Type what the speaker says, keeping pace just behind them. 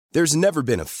There's never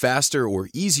been a faster or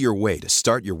easier way to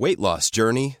start your weight loss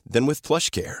journey than with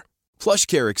PlushCare.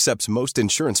 PlushCare accepts most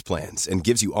insurance plans and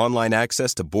gives you online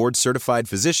access to board-certified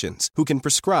physicians who can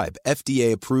prescribe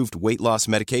FDA-approved weight loss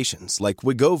medications like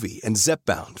Wegovy and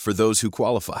Zepbound for those who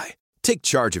qualify. Take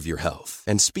charge of your health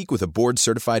and speak with a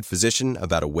board-certified physician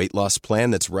about a weight loss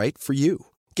plan that's right for you.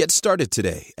 Get started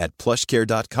today at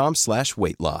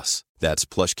plushcare.com/weight-loss. That's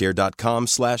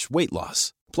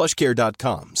plushcare.com/weight-loss.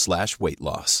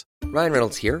 plushcare.com/weight-loss. Ryan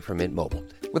Reynolds here from Mint Mobile.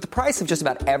 With the price of just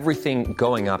about everything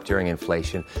going up during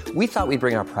inflation, we thought we'd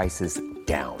bring our prices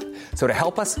down. So to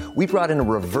help us, we brought in a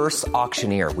reverse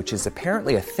auctioneer, which is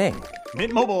apparently a thing.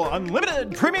 Mint Mobile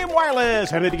Unlimited Premium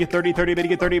Wireless. How to get 30, 30, bit to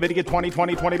get 30, bit to get 20,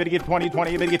 20, 20, bit to get 20,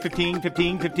 20, bit to get 15,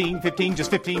 15, 15, 15,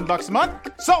 just $15 a month?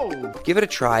 Sold! Give it a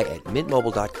try at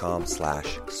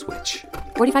mintmobile.com/switch.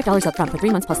 $45 up front for 3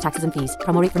 months plus taxes and fees.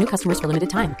 Promo rate for new customers for limited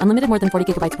time. Unlimited more than 40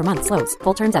 gigabytes per month. Slows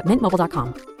full terms at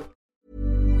mintmobile.com.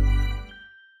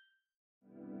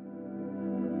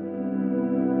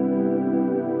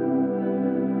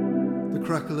 The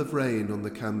crackle of rain on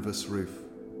the canvas roof.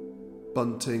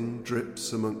 Bunting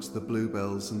drips amongst the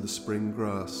bluebells and the spring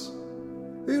grass.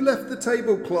 Who left the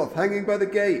tablecloth hanging by the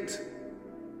gate?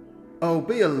 Oh,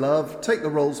 be a love, take the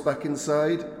rolls back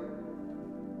inside.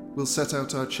 We'll set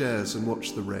out our chairs and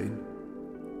watch the rain.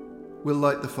 We'll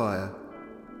light the fire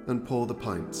and pour the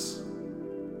pints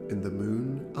in the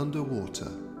moon underwater.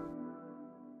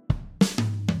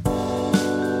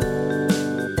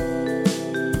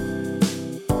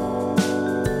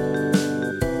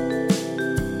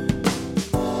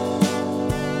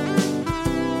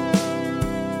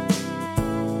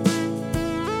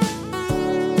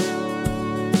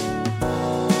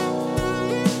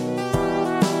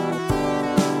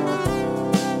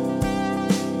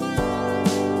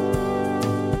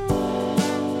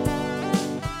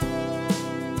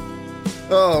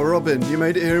 Oh, Robin, you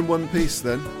made it here in one piece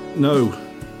then? No.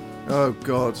 Oh,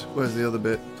 God, where's the other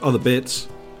bit? Other bits.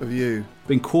 Of you?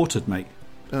 Been quartered, mate.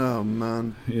 Oh,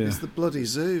 man. Yeah. It's the bloody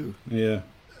zoo. Yeah.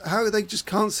 How they just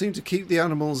can't seem to keep the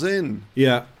animals in.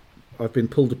 Yeah. I've been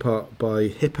pulled apart by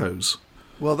hippos.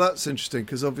 Well, that's interesting,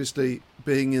 because obviously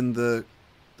being in the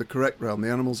correct realm, the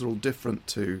animals are all different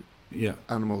to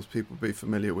animals people be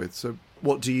familiar with. So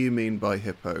what do you mean by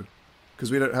hippo?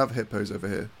 Because we don't have hippos over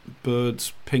here.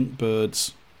 Birds, pink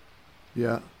birds.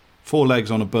 Yeah. 4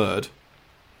 legs on a bird.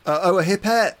 A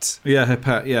hippet. Yeah,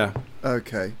 hippet, yeah.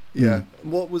 Okay, yeah.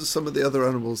 What was some of the other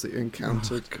animals that you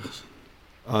encountered?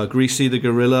 Greasy the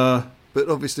gorilla. But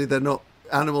obviously they're not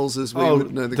animals as we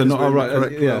would know. They're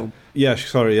not, Yeah,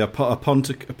 sorry, a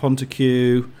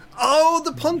Ponticue. Oh,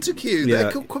 the Ponticue. Yeah.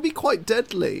 They could be quite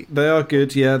deadly. They are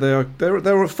good, yeah.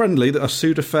 They're friendly. A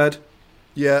Sudafed.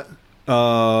 Yeah.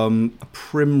 A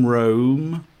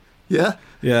Primrome. Yeah?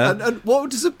 Yeah. And what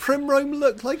does a Primrome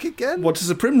look like again? What does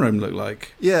a Primrome look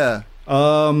like? Yeah.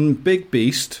 Big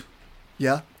beast.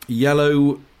 Yeah.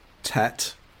 Yellow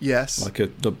tet. Yes. Like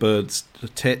the bird's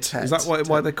tit. Is that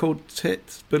why they're called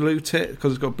tit? Blue tit?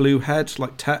 Because it's got blue head,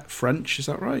 like tet, French. Is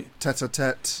that right?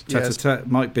 Tete-a-tete. Tete-a-tete,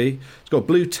 might be. It's got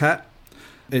blue tet.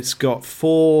 It's got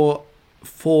four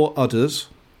udders.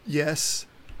 Yes.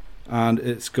 And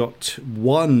it's got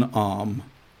 1 arm.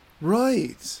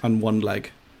 Right. And 1 leg.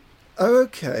 Oh,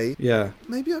 okay. Yeah.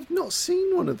 Maybe I've not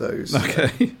seen one of those.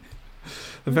 Okay.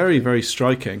 They're very, very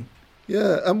striking.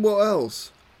 Yeah, and what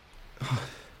else?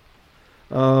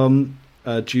 A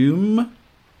Doom.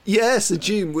 Yes, a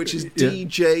Doom, which is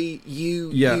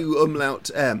D-J-U-U umlaut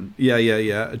M. Yeah,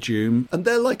 a Doom. And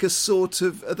they're like a sort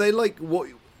of... Are they like what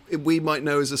we might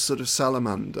know as a sort of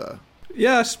salamander?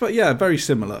 Yes, but yeah, very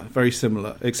similar,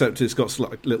 except it's got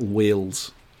like little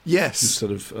wheels. Yes.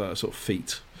 Instead of sort of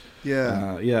feet.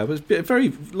 Yeah. It was a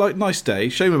very nice day.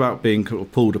 Shame about being kind of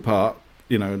pulled apart,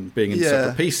 and being in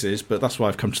separate pieces, but that's why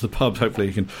I've come to the pub. Hopefully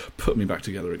you can put me back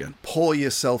together again. Pour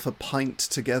yourself a pint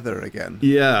together again.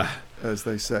 Yeah. As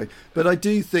they say. But I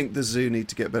do think the zoo need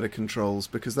to get better controls,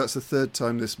 because that's the 3rd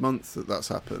time this month that's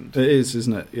happened. It is,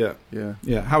 isn't it? Yeah. Yeah.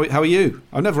 Yeah. How are you?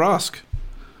 I never ask.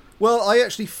 Well, I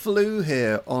actually flew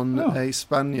here on a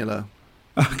Spaniola.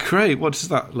 Oh, great. What does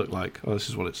that look like? Oh, this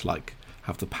is what it's like.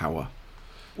 Have the power.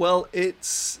 Well,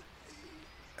 it's...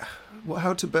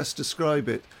 How to best describe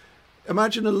it?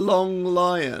 Imagine a long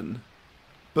lion,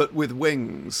 but with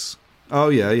wings. Oh,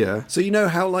 yeah. So you know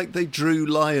how, like, they drew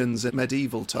lions at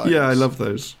medieval times? Yeah, I love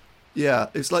those. Yeah,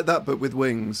 it's like that, but with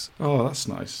wings. Oh, that's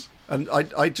nice. And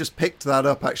I just picked that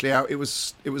up, actually. It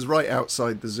was right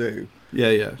outside the zoo.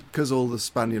 Yeah. Because all the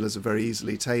Spaniolas are very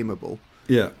easily tameable.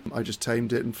 Yeah. I just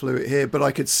tamed it and flew it here, but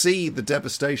I could see the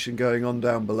devastation going on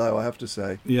down below, I have to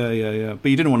say. Yeah.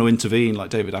 But you didn't want to intervene like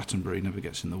David Attenborough. Never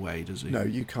gets in the way, does he? No,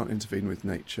 you can't intervene with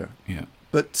nature. Yeah.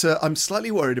 But I'm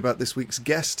slightly worried about this week's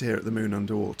guest here at the Moon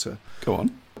Underwater. Go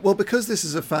on. Well, because this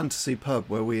is a fantasy pub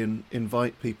where we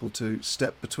invite people to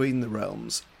step between the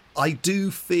realms, I do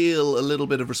feel a little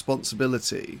bit of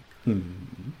responsibility.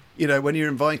 You know, when you're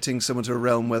inviting someone to a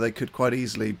realm where they could quite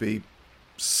easily be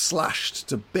slashed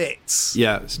to bits.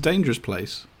 Yeah, it's a dangerous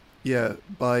place. Yeah,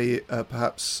 by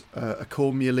perhaps a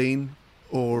Cormuline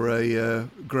or a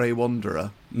Grey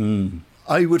Wanderer.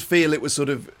 I would feel it was sort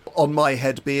of on my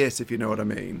head be it, if you know what I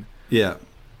mean. Yeah.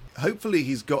 Hopefully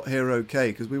he's got here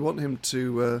okay, because we want him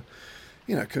to,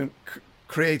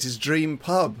 create his dream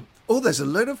pub. Oh, there's a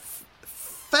load of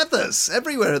feathers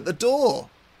everywhere at the door.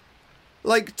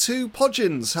 Like 2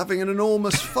 podgins having an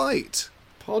enormous fight.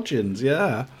 Podgins,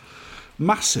 yeah.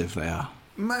 Massive they are.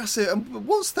 Massive. And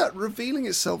what's that revealing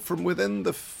itself from within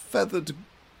the feathered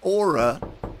aura?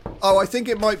 Oh, I think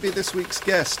it might be this week's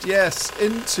guest. Yes,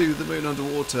 into the Moon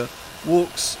Underwater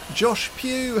walks Josh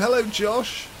Pugh. Hello,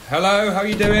 Josh. Hello, how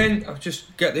you doing? I've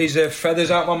just get these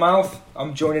feathers out my mouth.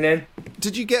 I'm joining in.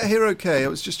 Did you get here okay? I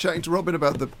was just chatting to Robin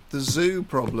about the zoo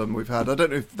problem we've had. I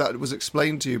don't know if that was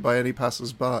explained to you by any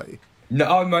passers-by. No,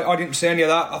 I didn't see any of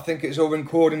that. I think it's all been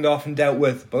cordoned off and dealt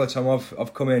with by the time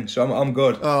I've come in, so I'm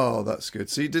good. Oh, that's good.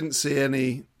 So you didn't see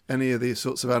any of the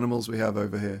sorts of animals we have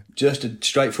over here? Just a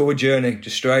straightforward journey,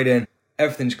 just straight in.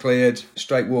 Everything's cleared,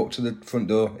 straight walk to the front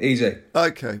door, easy.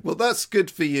 Okay, well that's good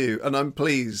for you, and I'm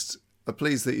pleased. I'm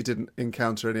pleased that you didn't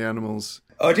encounter any animals.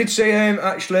 I did see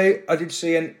actually. I did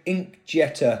see an ink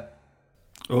jetter.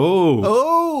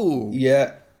 Oh!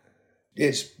 Yeah,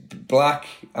 it's black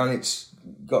and it's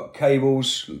got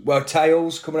cables,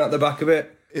 tails coming out the back of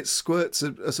it. It squirts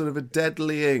a sort of a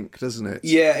deadly ink, doesn't it?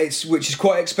 Yeah, which is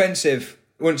quite expensive.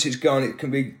 Once it's gone,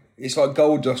 it's like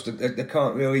gold dust. They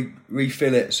can't really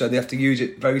refill it, so they have to use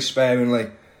it very sparingly.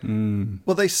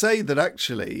 Well, they say that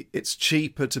actually it's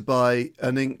cheaper to buy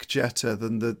an ink jetter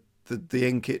than the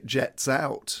ink it jets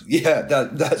out. Yeah,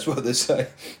 that's what they say.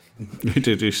 You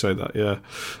do say that, yeah.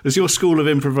 Is your school of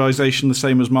improvisation the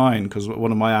same as mine? Because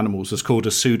one of my animals is called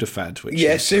a Sudafed.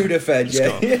 Sudafed,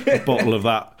 yeah. Got a bottle of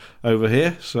that over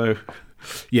here, so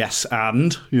yes,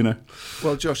 and,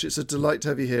 Well, Josh, it's a delight to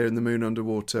have you here in the Moon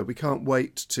Underwater. We can't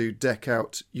wait to deck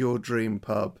out your dream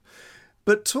pub.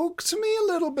 But talk to me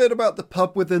a little bit about the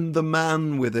pub within the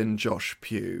man within Josh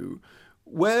Pugh.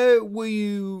 Where were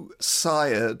you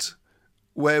sired?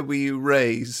 Where were you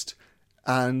raised?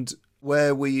 And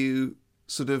where were you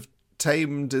sort of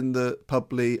tamed in the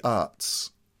publy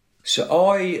arts? So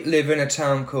I live in a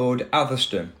town called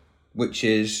Atherstone, which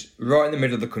is right in the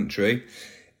middle of the country.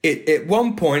 At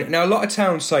one point, now a lot of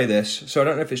towns say this, so I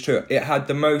don't know if it's true, it had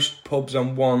the most pubs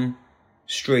on one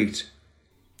street.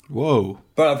 Whoa.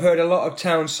 But I've heard a lot of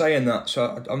towns saying that,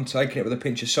 so I'm taking it with a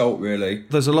pinch of salt, really.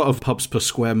 There's a lot of pubs per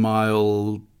square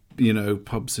mile,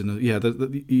 pubs in...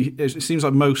 it seems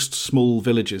like most small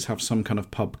villages have some kind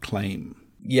of pub claim.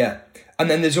 Yeah. And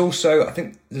then there's also, I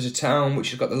think there's a town which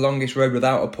has got the longest road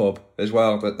without a pub as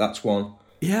well, but that's one.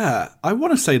 Yeah, I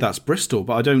want to say that's Bristol,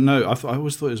 but I don't know. I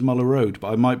always thought it was Muller Road,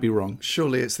 but I might be wrong.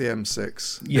 Surely it's the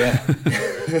M6. Yeah.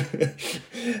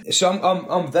 So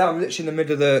I'm there. I'm literally in the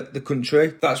middle of the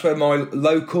country. That's where my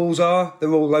locals are.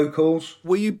 They're all locals.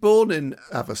 Were you born in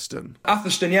Atherstone?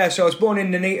 Atherstone, yeah. So I was born in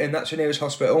Nuneaton. That's the nearest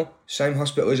hospital. Same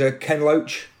hospital as Ken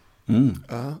Loach.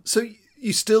 So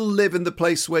you still live in the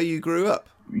place where you grew up?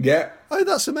 Yeah. Oh,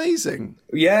 that's amazing.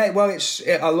 Yeah, well,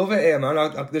 I love it here,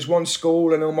 man. There's one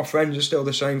school and all my friends are still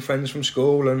the same friends from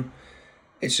school, and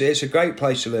it's a great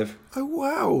place to live. Oh,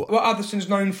 wow. What Atherstone's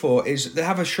known for is they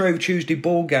have a Shrove Tuesday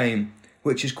ball game,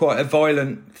 which is quite a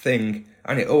violent thing,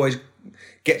 and it always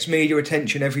gets media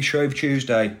attention every Shrove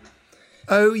Tuesday.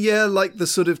 Oh, yeah, like the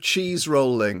sort of cheese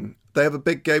rolling. They have a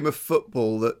big game of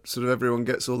football that sort of everyone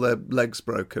gets all their legs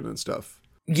broken and stuff.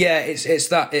 Yeah,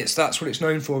 that's what it's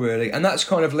known for, really, and that's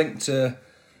kind of linked to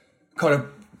kind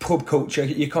of pub culture.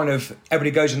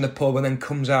 Everybody goes in the pub and then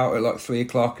comes out at like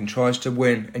 3:00 and tries to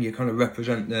win, and you kind of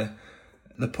represent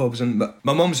the pubs. And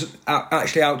my mum's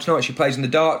actually out tonight. She plays in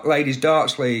the ladies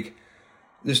darts league.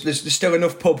 There's still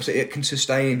enough pubs that it can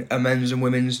sustain a men's and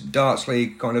women's darts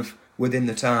league kind of within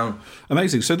the town.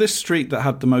 Amazing. So this street that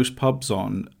had the most pubs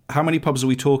on, how many pubs are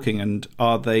we talking, and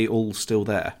are they all still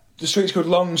there? The street's called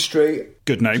Long Street.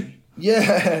 Good name.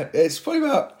 Yeah, it's probably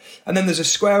about... And then there's a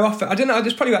square off it. I don't know,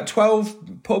 there's probably about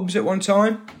 12 pubs at one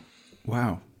time.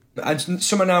 Wow. And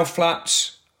some are now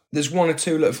flats. There's one or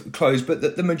two that have closed, but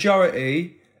the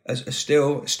majority are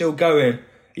still going.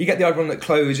 You get the odd one that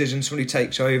closes and somebody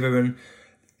takes over, and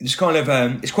it's kind of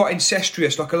it's quite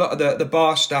incestuous. Like a lot of the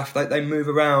bar staff, they move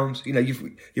around. You know,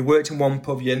 you worked in one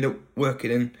pub, you end up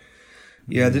working in.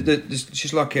 Yeah, there's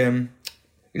just like you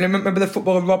know, remember the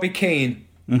footballer Robbie Keane,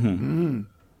 who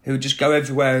would just go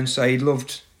everywhere and say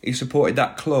he supported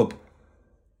that club.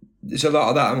 There's a lot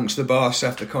of that amongst the bar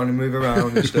staff that kind of move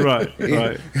around and stuff. right.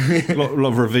 A lot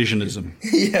of revisionism.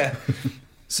 Yeah.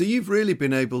 So you've really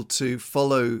been able to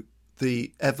follow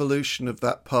the evolution of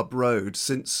that pub road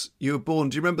since you were born.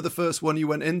 Do you remember the first one you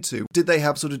went into? Did they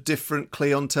have sort of different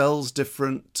clienteles,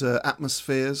 different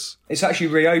atmospheres? It's actually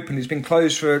reopened. It's been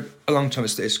closed for a long time.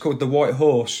 It's called the White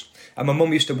Horse. And my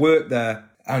mum used to work there.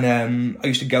 And I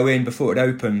used to go in before it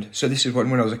opened. So this is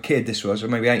when I was a kid, this was, or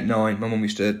maybe 8, 9. My mum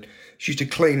used to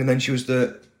clean, and then she was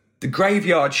the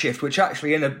graveyard shift, which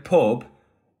actually in a pub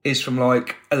is from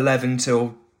like 11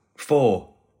 till 4.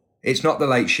 It's not the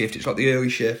late shift, it's like the early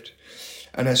shift.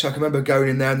 And so I can remember going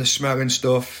in there and the smell and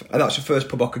stuff. And that's the first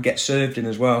pub I could get served in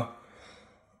as well.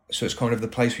 So it's kind of the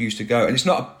place we used to go. And it's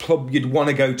not a pub you'd want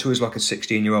to go to as like a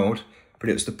 16-year-old, but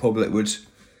it was the pub that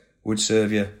would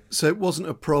serve you. So it wasn't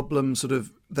a problem sort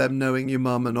of them knowing your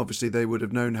mum, and obviously they would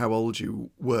have known how old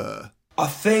you were. I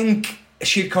think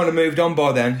she'd kind of moved on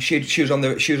by then. She was on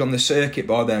the circuit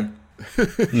by then.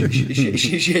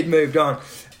 she had moved on.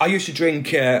 I used to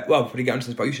drink, probably get into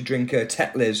this, but I used to drink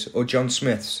Tetley's or John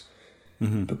Smith's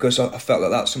because I felt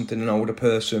like that's something an older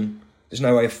person. There's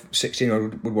no way a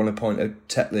 16-year-old would want a pint of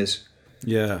Tetley's.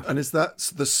 Yeah. And is that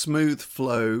the smooth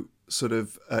flow sort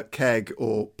of keg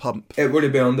or pump? It would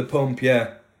have been on the pump,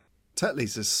 yeah.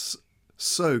 Tetley's is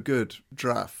so good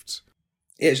draft.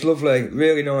 It's lovely,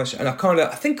 really nice. And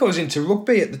I think I was into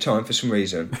rugby at the time for some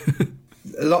reason.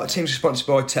 A lot of teams were sponsored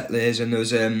by Tetley's, and there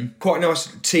was quite a nice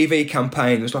TV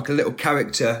campaign. There was like a little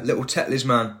character, little Tetley's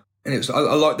man. And it was I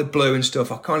liked the blue and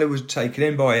stuff. I kind of was taken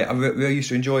in by it. I really used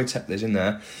to enjoy Tetley's in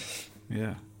there.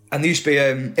 Yeah. And there used to be,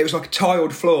 it was like a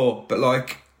tiled floor, but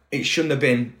like it shouldn't have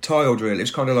been tiled really. It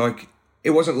was kind of like,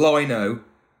 it wasn't lino.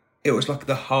 It was like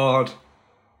the hard,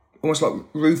 almost like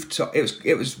rooftop. It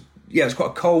was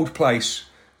quite a cold place.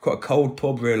 Quite a cold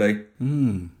pub, really.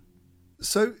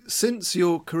 So, since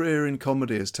your career in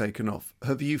comedy has taken off,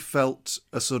 have you felt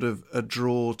a sort of a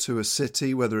draw to a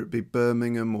city, whether it be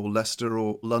Birmingham or Leicester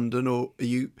or London, or are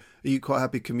you quite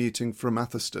happy commuting from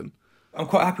Atherstone? I'm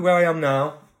quite happy where I am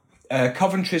now.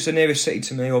 Coventry's the nearest city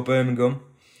to me, or Birmingham,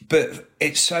 but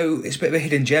it's a bit of a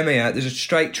hidden gem here. There's a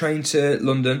straight train to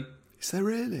London. Is there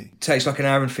really? It takes like an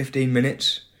hour and 15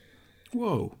 minutes.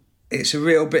 Whoa! It's a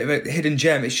real bit of a hidden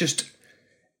gem. It's just.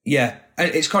 Yeah,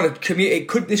 and it's kind of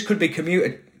this could be a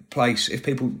commuter place if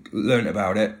people learnt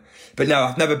about it. But no,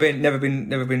 I've never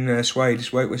been swayed. This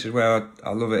is where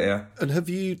I love it here. And have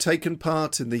you taken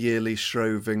part in the yearly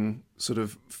Shroving sort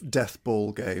of death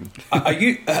ball game? I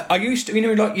used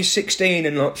to, like you're 16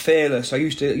 and like fearless. I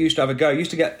used to have a go. I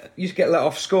used to get let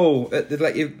off school. They'd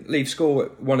let you leave school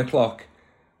at 1:00.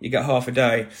 You get half a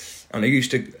day, and I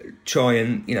used to try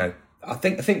and I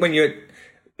think when you're.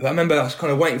 I remember I was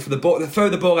kind of waiting for the ball. They throw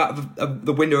the ball out of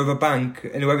the window of a bank,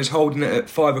 and whoever's holding it at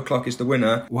 5:00 is the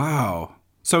winner. Wow.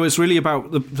 So it's really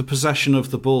about the possession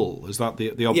of the ball. Is that the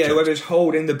object? Yeah, whoever's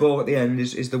holding the ball at the end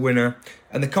is the winner.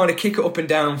 And they kind of kick it up and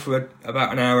down for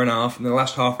about an hour and a half, and the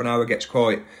last half an hour gets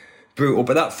quite brutal.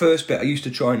 But that first bit, I used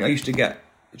to try and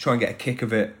get a kick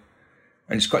of it.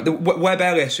 And it's quite... Webb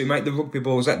Ellis, who make the rugby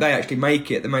balls, they actually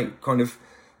make it. They make kind of...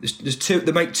 There's two.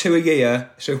 They make 2 a year,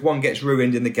 so if one gets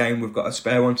ruined in the game, we've got a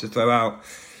spare one to throw out.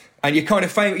 And you're kind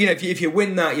of famous. If you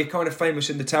win that, you're kind of famous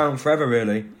in the town forever,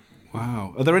 really.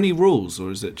 Wow. Are there any rules,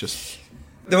 or is it just?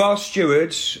 There are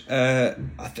stewards. I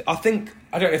think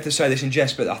I don't know if they say this in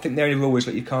jest, but I think the only rule is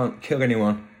that you can't kill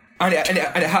anyone, and it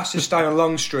has to stay on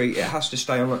Long Street. It has to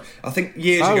stay on. I think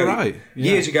years ago, right.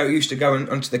 Years ago, it used to go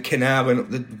onto the canal and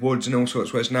up the woods and all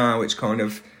sorts. Whereas now it's kind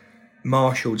of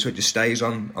marshalled, so it just stays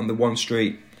on the one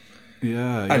street.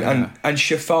 Yeah. And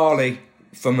Shafali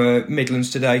from Midlands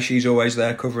Today, she's always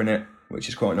there covering it, which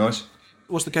is quite nice.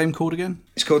 What's the game called again?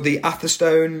 It's called the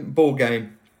Atherstone Ball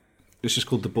Game. It's just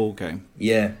called the ball game.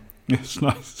 Yeah. It's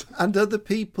nice. And are the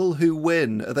people who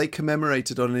win, are they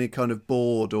commemorated on any kind of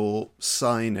board or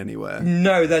sign anywhere?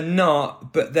 No, they're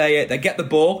not, but they get the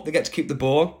ball, they get to keep the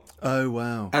ball. Oh,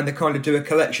 wow. And they kind of do a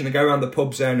collection, they go around the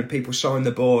pubs then and people sign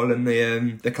the ball and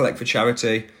they collect for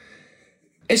charity.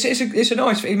 It's a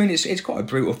nice. I mean, it's quite a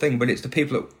brutal thing, but it's the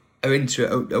people that are into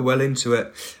it, are well into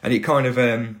it, and it kind of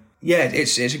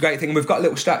it's a great thing. We've got a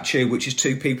little statue which is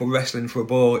 2 people wrestling for a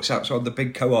ball. It's outside the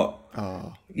big co-op.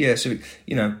 Oh. Yeah, so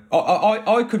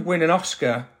I could win an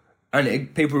Oscar,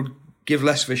 and people would give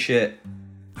less of a shit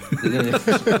than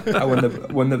if I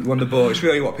won the ball. It's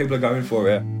really what people are going for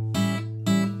here.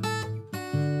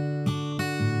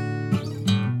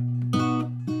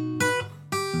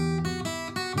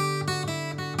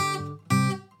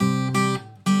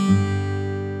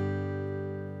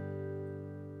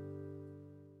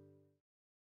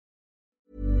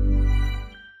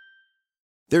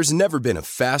 There's never been a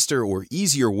faster or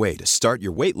easier way to start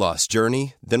your weight loss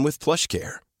journey than with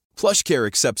PlushCare. PlushCare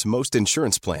accepts most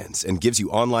insurance plans and gives you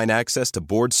online access to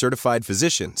board-certified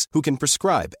physicians who can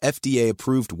prescribe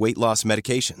FDA-approved weight loss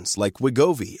medications like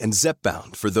Wegovy and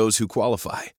Zepbound for those who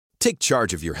qualify. Take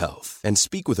charge of your health and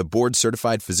speak with a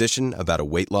board-certified physician about a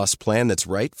weight loss plan that's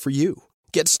right for you.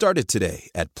 Get started today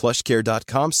at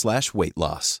plushcare.com/weight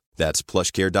loss. That's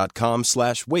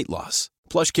plushcare.com/weight loss.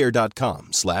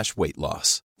 plushcare.com/weight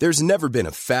loss. There's never been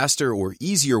a faster or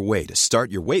easier way to start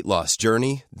your weight loss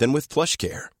journey than with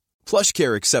PlushCare.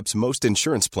 PlushCare accepts most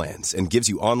insurance plans and gives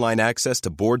you online access to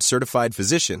board-certified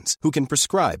physicians who can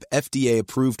prescribe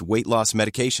FDA-approved weight loss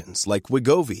medications like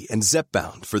Wegovy and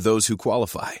Zepbound for those who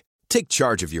qualify. Take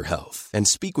charge of your health and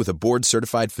speak with a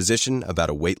board-certified physician about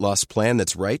a weight loss plan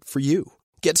that's right for you.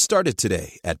 Get started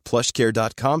today at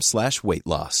plushcare.com/weight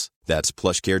loss. That's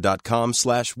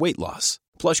plushcare.com/weight loss.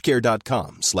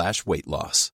 plushcare.com/weight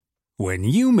loss. When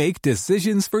you make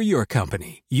decisions for your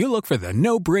company, you look for the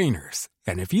no-brainers.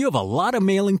 And if you have a lot of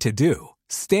mailing to do,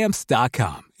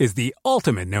 Stamps.com is the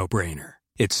ultimate no-brainer.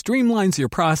 It streamlines your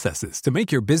processes to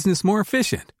make your business more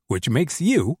efficient, which makes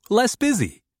you less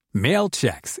busy. Mail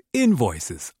checks,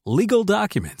 invoices, legal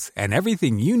documents, and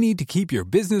everything you need to keep your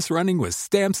business running with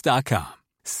Stamps.com.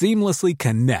 Seamlessly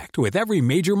connect with every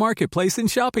major marketplace and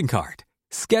shopping cart.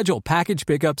 Schedule package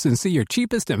pickups and see your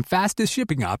cheapest and fastest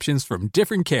shipping options from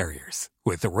different carriers,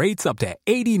 with rates up to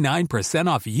 89%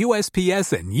 off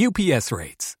USPS and UPS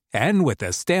rates. And with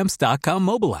the Stamps.com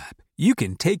mobile app, you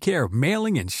can take care of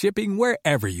mailing and shipping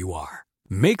wherever you are.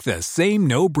 Make the same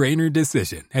no-brainer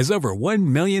decision as over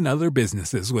 1 million other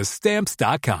businesses with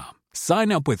Stamps.com.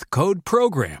 Sign up with code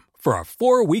PROGRAM for a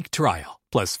 4-week trial,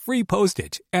 plus free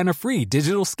postage and a free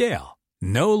digital scale.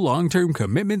 No long-term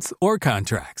commitments or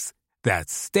contracts.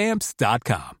 That's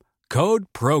Stamps.com. Code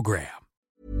PROGRAM.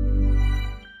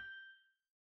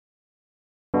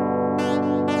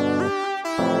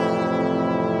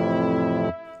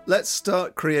 Let's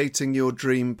start creating your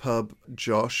dream pub,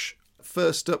 Josh.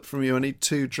 First up from you, I need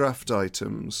 2 draft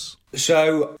items.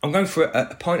 So I'm going for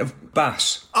a pint of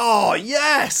Bass. Oh,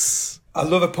 yes! I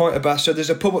love a pint of Bass. So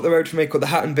there's a pub up the road from me called the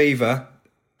Hat and Beaver,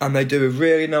 and they do a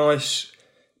really nice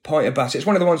pint of Bass. It's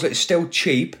one of the ones that's still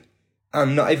cheap,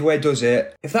 and not everywhere does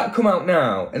it. If that come out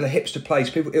now in a hipster place,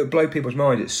 it would blow people's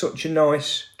minds. It's such a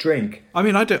nice drink. I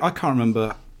mean, I can't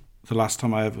remember the last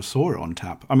time I ever saw it on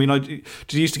tap. I mean, did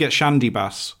you used to get Shandy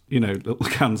Bass, little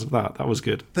cans of that. That was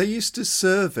good. They used to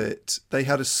serve it. They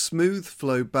had a smooth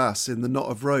flow Bass in the Knot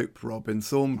of Rope, Rob, in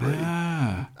Thornbury.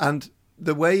 Ah. And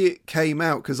the way it came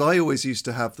out, because I always used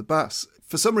to have the Bass,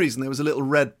 for some reason there was a little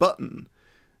red button,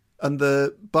 and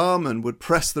the barman would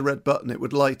press the red button, it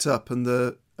would light up, and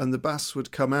the Bass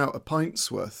would come out a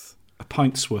pint's worth. A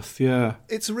pint's worth, yeah.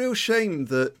 It's a real shame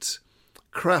that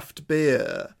craft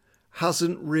beer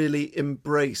hasn't really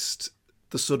embraced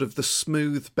the sort of the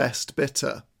smooth best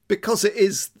bitter, because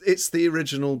it's the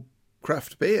original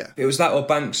craft beer. It was that or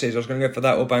Banks's. I was going to go for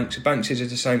that or Banks's. Banks's is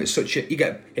the same. It's such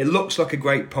it looks like a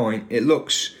great pint. It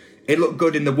looked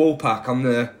good in the wall pack on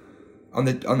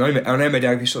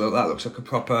Emmerdale. If you saw that looks like a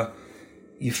proper.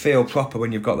 You feel proper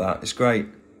when you've got that. It's great.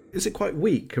 Is it quite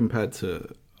weak compared to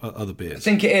other beers? I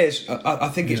think it is. I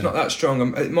think it's not that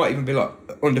strong. It might even be like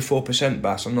under 4%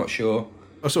 Bass. I'm not sure.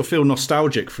 I sort of feel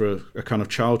nostalgic for a kind of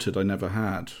childhood I never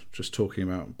had, just talking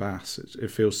about Bass. It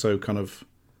feels so kind of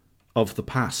the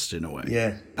past in a way.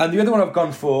 Yeah. And the other one I've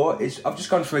gone for is, I've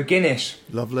just gone for a Guinness.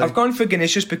 Lovely. I've gone for a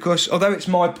Guinness just because, although it's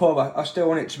my pub, I still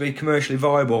want it to be commercially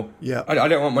viable. Yeah. I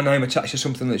don't want my name attached to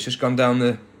something that's just gone down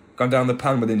the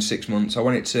pan within 6 months. I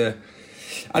want it to...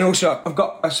 And also, I've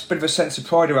got a bit of a sense of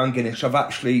pride around Guinness. I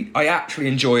actually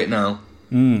enjoy it now.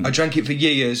 I drank it for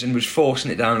years and was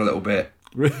forcing it down a little bit.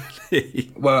 Really?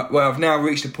 Well, I've now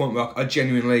reached a point where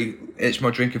it's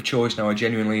my drink of choice now. I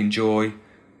genuinely enjoy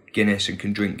Guinness and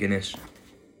can drink Guinness.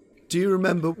 Do you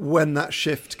remember when that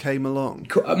shift came along?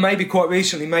 Maybe quite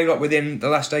recently, maybe like within the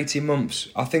last 18 months.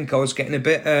 I think I was getting a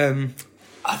bit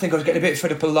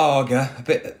fed up of lager, a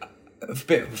bit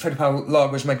fed up how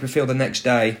lager was making me feel the next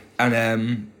day, and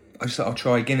I just thought I'll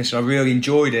try Guinness, and I really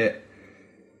enjoyed it,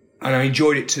 and I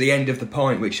enjoyed it to the end of the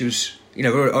pint, which was,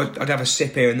 I'd have a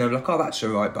sip here and they're like, oh, that's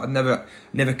all right, but I'd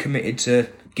never committed to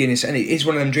Guinness, and it is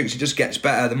one of them drinks that just gets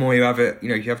better the more you have it.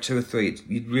 You have 2 or 3,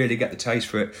 you really get the taste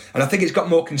for it, and I think it's got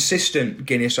more consistent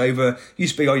Guinness over.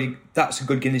 Used to be, that's a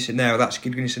good Guinness in there, or that's a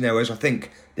good Guinness in there, whereas I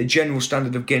think the general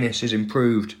standard of Guinness has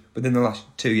improved within the last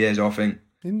 2 years, I think.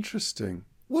 Interesting.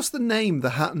 What's the name, the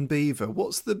Hat and Beaver?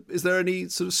 Is there any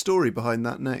sort of story behind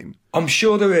that name? I'm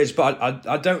sure there is, but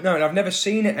I don't know, and I've never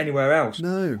seen it anywhere else.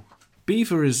 No.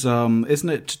 beaver is, isn't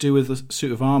it to do with a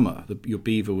suit of armour? Your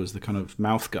beaver was the kind of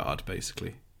mouth guard,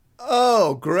 basically.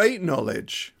 Oh, great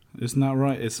knowledge. Isn't that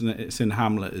right? Isn't it? It's in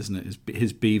Hamlet, isn't it?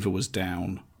 His beaver was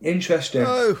down. Interesting.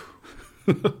 Oh,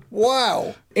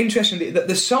 wow. Interesting.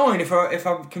 The sign, if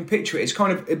I can picture it, it's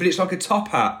kind of, but it's like a top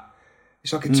hat.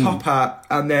 It's like a top hat,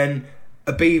 and then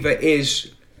a beaver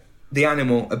is the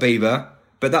animal, a beaver.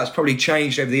 But that's probably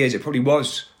changed over the years. It probably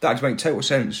was. That would make total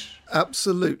sense.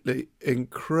 Absolutely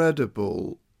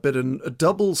incredible. A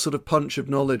double sort of punch of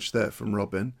knowledge there from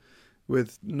Robin,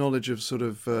 with knowledge of sort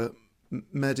of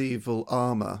medieval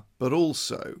armour, but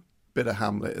also a bit of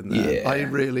Hamlet in there. Yeah. I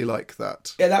really like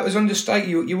that. Yeah, that was understated.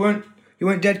 You weren't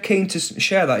dead keen to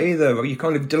share that either. You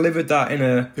kind of delivered that in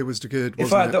a. It was good.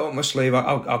 If I had that up my sleeve,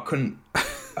 I couldn't.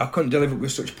 I couldn't deliver it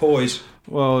with such poise.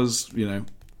 Well, I was,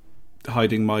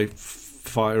 hiding my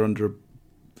fire under a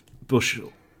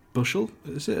bushel. Bushel?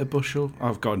 Is it a bushel?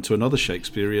 I've got into another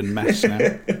Shakespearean mess now.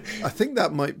 I think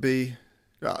that might be...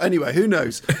 Anyway, who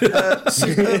knows?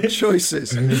 Superb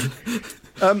choices.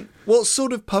 What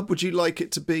sort of pub would you like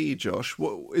it to be, Josh?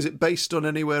 Is it based on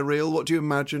anywhere real? What do you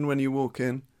imagine when you walk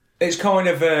in? It's kind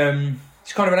of an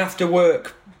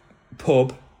after-work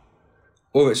pub,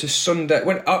 or it's a Sunday.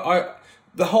 When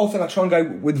the whole thing, I try and go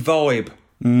with vibe.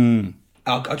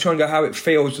 I try and go how it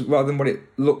feels rather than what it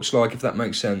looks like, if that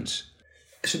makes sense.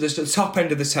 So there's the top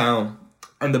end of the town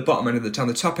and the bottom end of the town.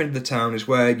 The top end of the town is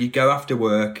where you go after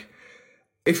work.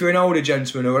 If you're an older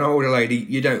gentleman or an older lady,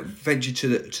 you don't venture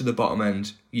to the bottom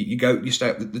end. You stay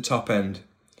at the top end,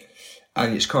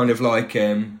 and it's kind of like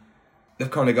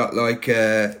they've kind of got like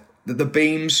the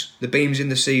beams in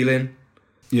the ceiling.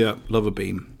 Yeah, love a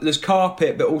beam. There's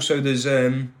carpet, but also there's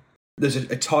a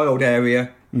tiled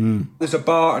area. There's a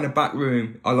bar and a back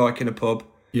room I like in a pub.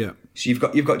 Yeah. So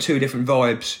you've got two different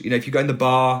vibes. If you go in the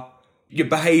bar, you're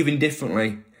behaving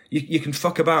differently. You can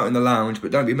fuck about in the lounge,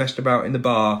 but don't be messed about in the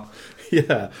bar.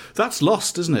 Yeah, that's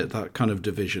lost, isn't it? That kind of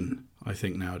division, I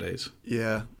think, nowadays.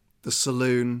 Yeah, the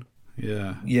saloon.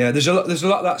 Yeah. Yeah, there's a lot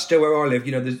of that still where I live.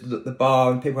 There's the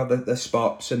bar and people have their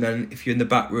spots, and then if you're in the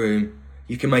back room,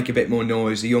 you can make a bit more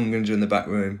noise. The young ones are in the back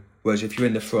room, whereas if you're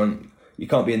in the front, you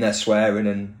can't be in there swearing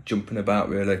and jumping about,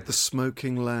 really. The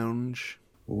smoking lounge.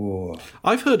 Oh.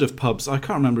 I've heard of pubs, I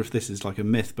can't remember if this is like a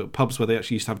myth, but pubs where they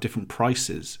actually used to have different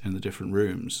prices in the different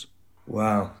rooms.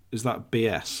 Wow. Is that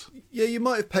BS? Yeah, you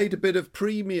might have paid a bit of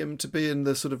premium to be in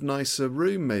the sort of nicer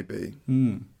room, maybe.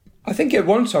 I think at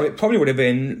one time it probably would have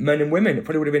been men and women. It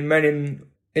probably would have been men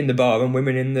in the bar and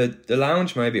women in the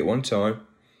lounge, maybe at one time.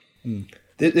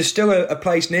 There's still a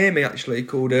place near me, actually,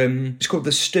 called it's called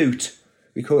the Stoot.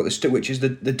 We call it the Stoot, which is the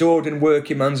Dordon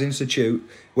Working Man's Institute,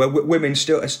 where women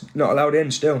still are not allowed in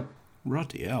still.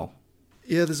 Ruddy hell.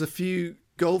 Yeah, there's a few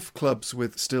golf clubs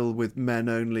with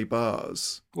men-only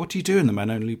bars. What do you do in the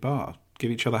men-only bar? Give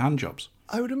each other hand jobs?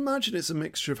 I would imagine it's a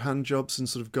mixture of hand jobs and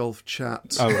sort of golf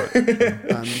chat. Oh, right.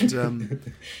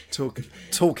 And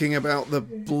talking about the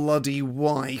bloody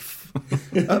wife.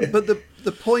 But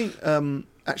the point,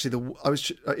 actually, I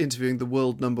was interviewing the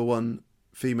world #1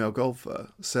 female golfer,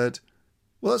 said,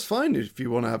 well, that's fine if you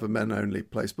want to have a men-only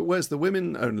place, but where's the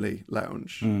women-only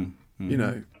lounge?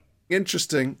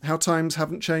 Interesting how times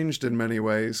haven't changed in many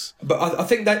ways. But I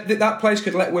think that place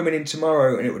could let women in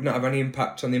tomorrow and it would not have any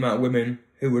impact on the amount of women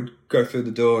who would go through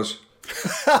the doors.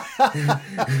 Fair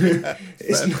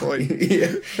point.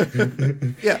 Yeah.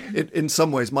 Yeah, in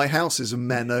some ways, my house is a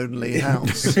men-only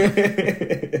house.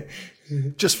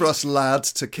 Just for us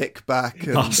lads to kick back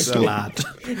and, and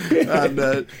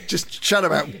just chat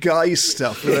about guy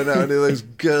stuff without any of those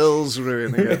girls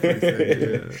ruining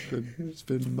everything. Yeah, it's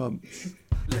been months.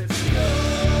 Let's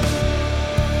go.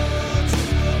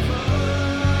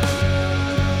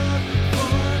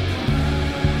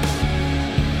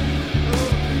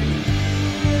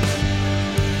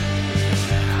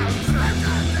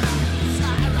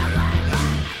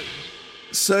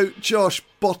 So, Josh,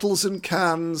 bottles and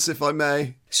cans, if I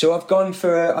may. So I've gone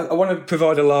for I want to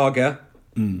provide a lager.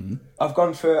 I've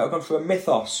gone for a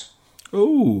Mythos.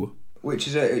 Ooh, which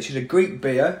is a Greek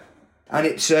beer, and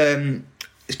it's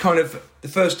kind of the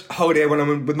first holiday when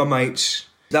I'm with my mates.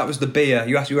 That was the beer.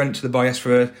 We went to the bar, asked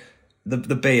for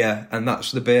the beer, and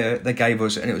that's the beer they gave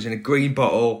us, and it was in a green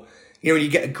bottle. When you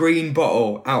get a green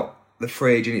bottle out the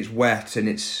fridge and it's wet and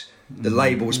the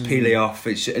label's peeling off.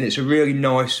 It's a really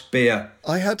nice beer.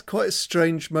 I had quite a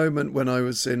strange moment when I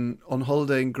was on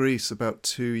holiday in Greece about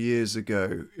 2 years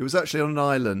ago. It was actually on an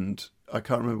island. I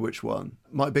can't remember which one.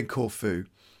 Might have been Corfu.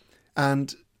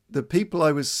 And the people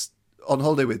I was on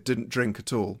holiday with didn't drink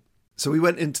at all. So we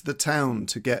went into the town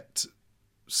to get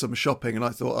some shopping, and I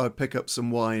thought I'd pick up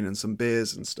some wine and some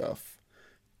beers and stuff.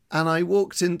 And I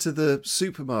walked into the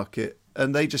supermarket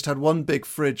and they just had one big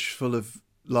fridge full of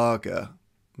lager.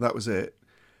 That was it.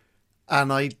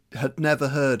 And I had never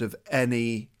heard of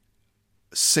any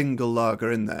single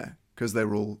lager in there because they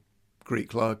were all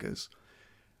Greek lagers.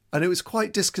 And it was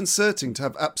quite disconcerting to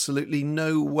have absolutely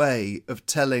no way of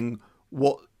telling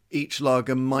what each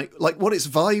lager might, like what its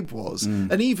vibe was.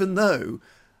 And even though,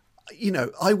 you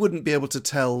know, I wouldn't be able to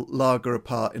tell lager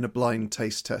apart in a blind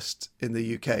taste test in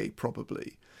the UK,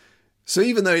 probably. So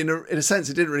even though in a sense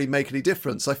it didn't really make any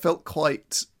difference, I felt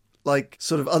quite like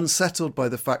sort of unsettled by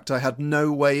the fact I had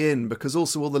no way in, because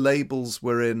also all the labels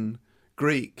were in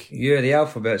Greek. Yeah, the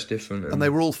alphabet's different. And they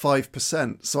were all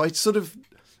 5%. So I sort of,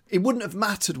 it wouldn't have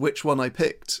mattered which one I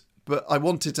picked, but I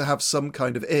wanted to have some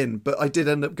kind of in. But I did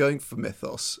end up going for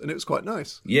Mythos, and it was quite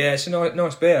nice. Yeah, it's a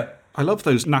nice beer. I love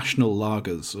those national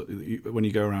lagers when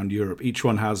you go around Europe. Each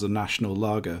one has a national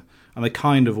lager, and they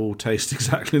kind of all taste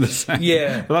exactly the same.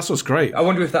 Yeah. But that's what's great. I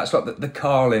wonder if that's like the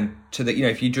Carlin to the, you know,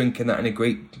 if you're drinking that in a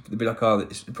Greek, it'd be like, oh,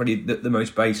 it's probably the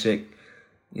most basic,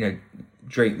 you know,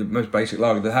 drink, the most basic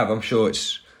lager they have. I'm sure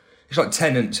it's like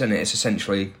Tennant's, and it's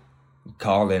essentially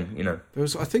Carlin, you know. There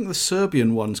was, I think the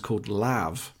Serbian one's called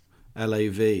Lav,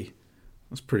 L-A-V.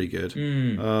 That's pretty good.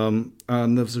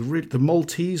 And there's the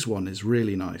Maltese one is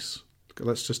really nice.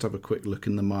 Let's just have a quick look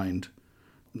in the mind.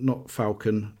 Not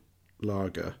Falcon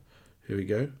Lager. Here we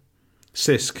go.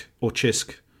 Cisk or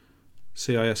Chisk.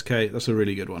 C-I-S-K. That's a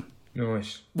really good one.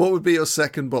 Nice. What would be your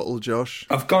second bottle, Josh?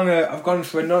 I've gone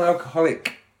for a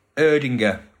non-alcoholic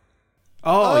Erdinger.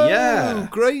 Oh, yeah.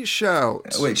 Great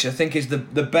shout. Which I think is the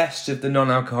best of the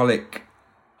non-alcoholic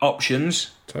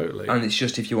options. Totally. And it's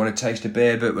just if you want to taste a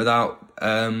beer, but without,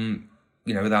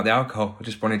 without the alcohol. I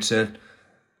just wanted to.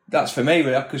 That's for me,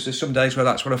 really, because there's some days where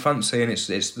that's what I fancy, and it's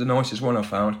the nicest one I've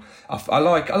found. I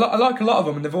like a lot of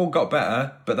them, and they've all got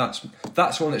better. But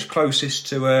that's one that's closest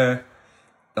to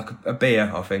like a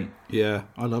beer, I think. Yeah,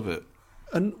 I love it.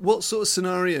 And what sort of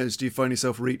scenarios do you find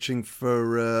yourself reaching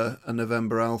for a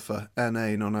November Alpha,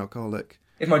 NA, non-alcoholic?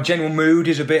 If my general mood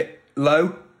is a bit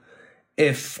low,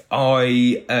 if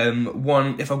I've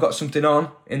got something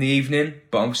on in the evening,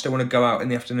 but I still want to go out in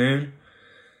the afternoon.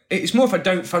 It's more if I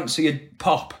don't fancy a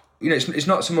pop. You know, it's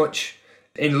not so much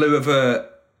in lieu of a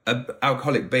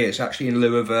alcoholic beer. It's actually in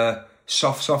lieu of a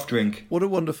soft drink. What a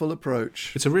wonderful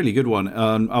approach. It's a really good one.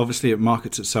 Obviously, it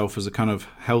markets itself as a kind of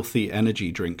healthy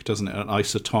energy drink, doesn't it? An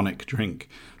isotonic drink.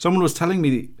 Someone was telling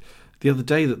me the other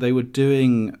day that they were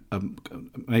doing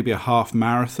maybe a half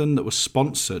marathon that was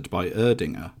sponsored by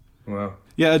Erdinger. Wow.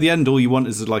 Yeah, at the end, all you want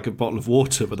is like a bottle of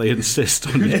water, but they insist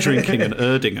on you drinking an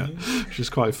Erdinger, which is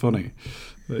quite funny.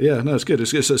 But yeah, no, it's good.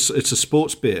 It's a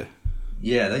sports beer.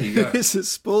 Yeah, there you go. It's a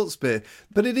sports beer,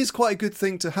 but it is quite a good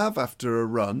thing to have after a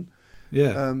run.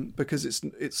 Yeah, because it's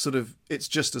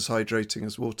just as hydrating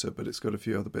as water, but it's got a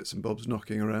few other bits and bobs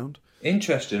knocking around.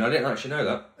 Interesting. I didn't actually know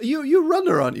that. You're a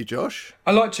runner, aren't you, Josh?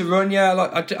 I like to run. Yeah,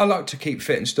 I like to keep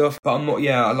fit and stuff. But I'm not.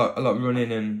 Yeah, I like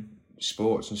running and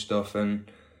sports and stuff,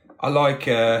 and I like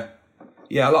I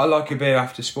like a beer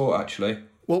after sport actually.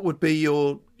 What would be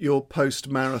your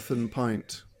post-marathon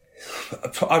pint?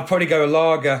 I'd probably go a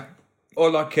lager. Or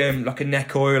like a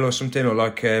neck oil or something, or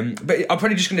like. But I'm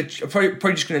probably just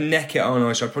gonna neck it, aren't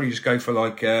I? So I'd probably just go for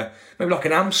like maybe like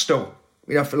an Amstel.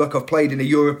 You know, I feel like I've played in a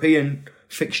European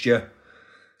fixture,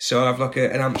 so I have like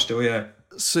an Amstel, yeah.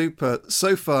 Super.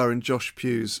 So far in Josh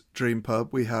Pugh's Dream Pub,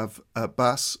 we have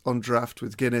Bass on draft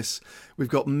with Guinness. We've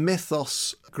got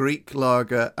Mythos Greek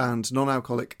lager and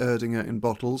non-alcoholic Erdinger in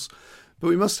bottles. But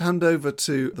we must hand over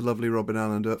to the lovely Robin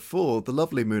Allender for the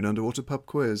lovely Moon Underwater Pub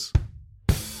quiz.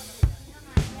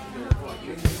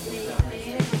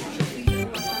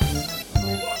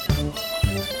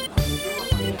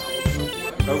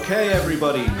 Okay,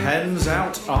 everybody, pens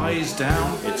out, eyes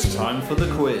down. It's time for the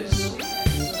quiz.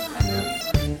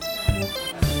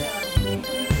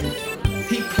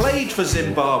 He played for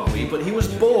Zimbabwe, but he was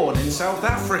born in South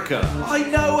Africa. I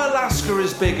know Alaska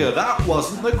is bigger. That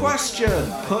wasn't the question.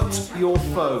 Put your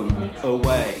phone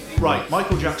away. Right,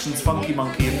 Michael Jackson's Funky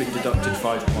Monkey have been deducted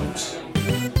 5 points.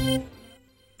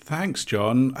 Thanks,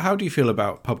 John. How do you feel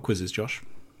about pub quizzes, Josh?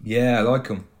 Yeah, I like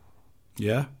them.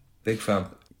 Yeah? Big fan.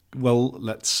 Well,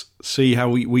 let's see how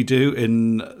we do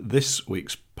in this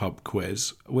week's pub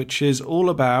quiz, which is all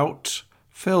about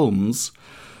films.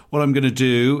 What I'm going to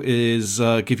do is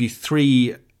give you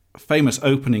 3 famous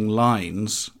opening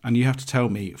lines, and you have to tell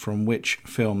me from which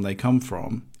film they come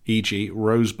from, e.g.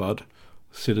 Rosebud,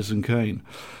 Citizen Kane.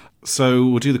 So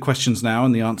we'll do the questions now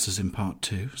and the answers in part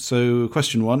 2. So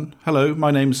question 1. Hello,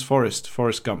 my name's Forrest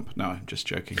Gump. No, I'm just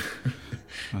joking.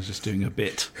 I was just doing a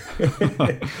bit.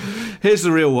 Here's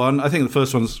the real one. I think the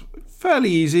first one's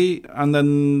fairly easy, and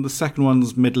then the second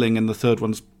one's middling, and the third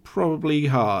one's probably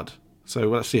hard. So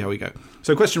let's see how we go.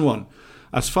 So question 1.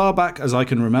 As far back as I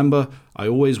can remember, I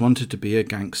always wanted to be a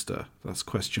gangster. That's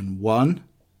question 1.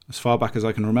 As far back as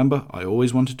I can remember, I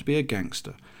always wanted to be a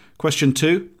gangster. Question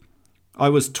 2. I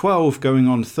was 12 going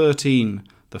on 13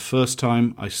 the first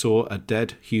time I saw a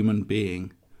dead human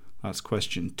being. That's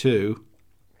question 2.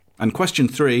 And question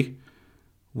 3.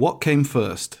 What came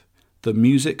first, the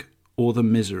music or the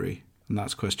misery? And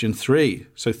that's question 3.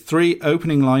 So 3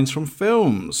 opening lines from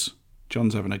films.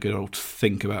 John's having a good old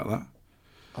think about that.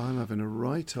 I'm having a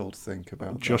right old think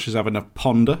about that. Josh is having a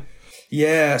ponder.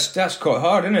 Yeah, that's quite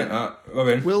hard, isn't it,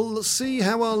 Robin? We'll see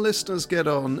how our listeners get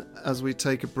on as we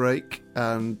take a break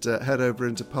and head over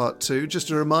into part 2.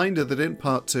 Just a reminder that in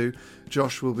part 2,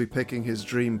 Josh will be picking his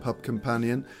dream pub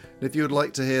companion. And if you would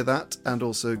like to hear that and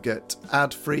also get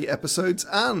ad-free episodes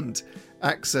and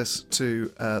access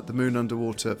to the Moon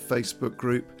Underwater Facebook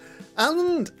group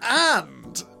and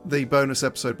the bonus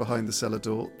episode Behind the Cellar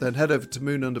Door, then head over to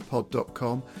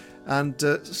moonunderpod.com and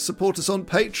support us on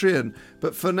Patreon.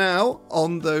 But for now,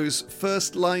 on those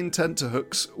first line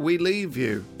tenterhooks, we leave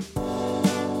you.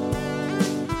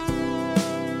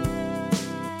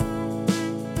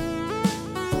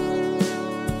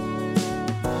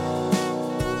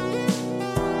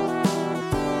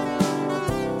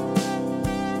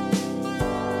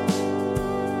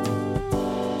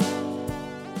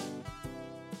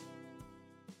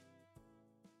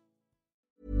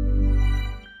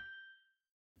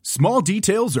 Small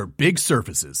details are big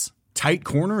surfaces. Tight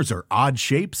corners are odd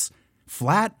shapes.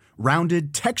 Flat,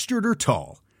 rounded, textured, or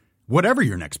tall. Whatever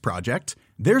your next project,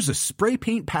 there's a spray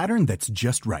paint pattern that's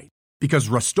just right. Because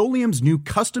Rust-Oleum's new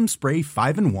Custom Spray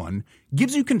 5-in-1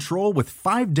 gives you control with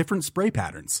 5 different spray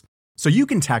patterns. So you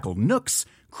can tackle nooks,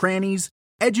 crannies,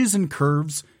 edges, and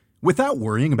curves without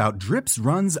worrying about drips,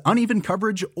 runs, uneven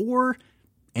coverage, or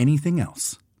anything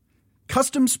else.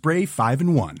 Custom Spray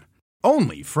 5-in-1.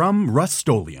 Only from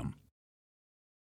Rust-Oleum.